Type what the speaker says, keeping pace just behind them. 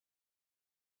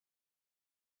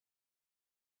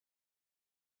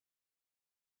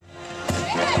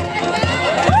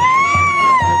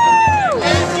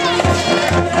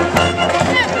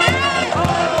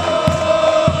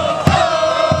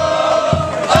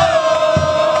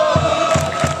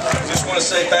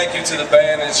say thank you to the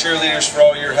band and cheerleaders for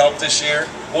all your help this year.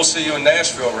 We'll see you in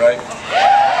Nashville, right?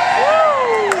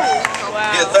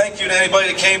 Yeah, thank you to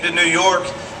anybody that came to New York.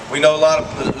 We know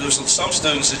there's some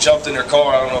students that jumped in their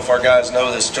car. I don't know if our guys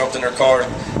know this. Jumped in their car,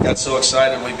 got so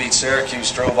excited we beat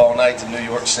Syracuse, drove all night to New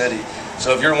York City.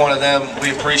 So if you're one of them,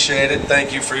 we appreciate it.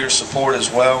 Thank you for your support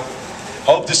as well.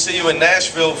 Hope to see you in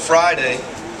Nashville Friday.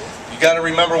 You got to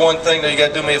remember one thing, though. You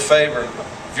got to do me a favor.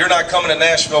 If you're not coming to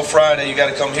Nashville Friday, you got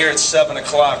to come here at 7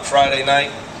 o'clock Friday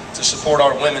night to support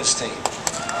our women's team.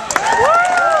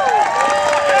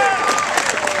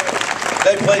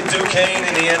 They played Duquesne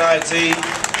in the NIT.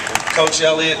 Coach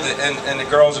Elliott and the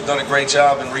girls have done a great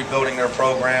job in rebuilding their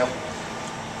program.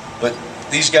 But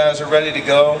these guys are ready to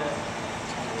go.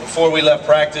 Before we left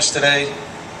practice today,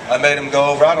 I made them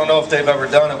go over. I don't know if they've ever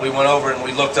done it. We went over and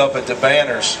we looked up at the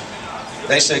banners.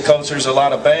 They said, Coach, there's a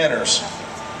lot of banners.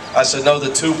 I said, no,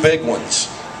 the two big ones.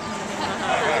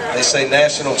 They say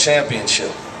National Championship.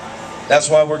 That's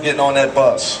why we're getting on that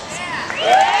bus.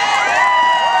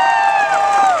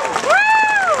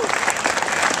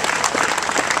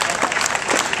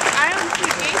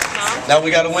 Now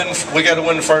we got to win. We got to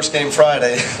win the first game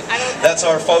Friday. That's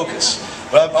our focus.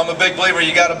 But I'm a big believer.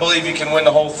 You got to believe you can win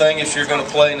the whole thing if you're going to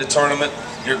play in the tournament.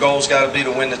 Your goal's got to be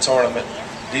to win the tournament.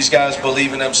 These guys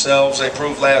believe in themselves. They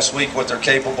proved last week what they're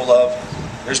capable of.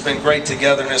 There's been great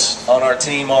togetherness on our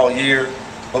team all year.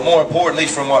 But more importantly,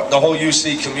 from the whole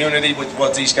UC community with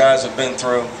what these guys have been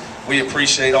through, we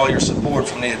appreciate all your support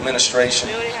from the administration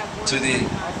to the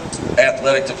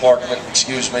athletic department,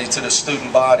 to the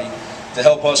student body, to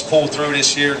help us pull through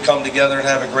this year and come together and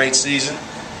have a great season.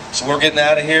 So we're getting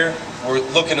out of here. We're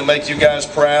looking to make you guys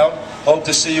proud. Hope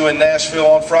to see you in Nashville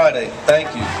on Friday.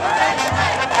 Thank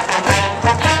you.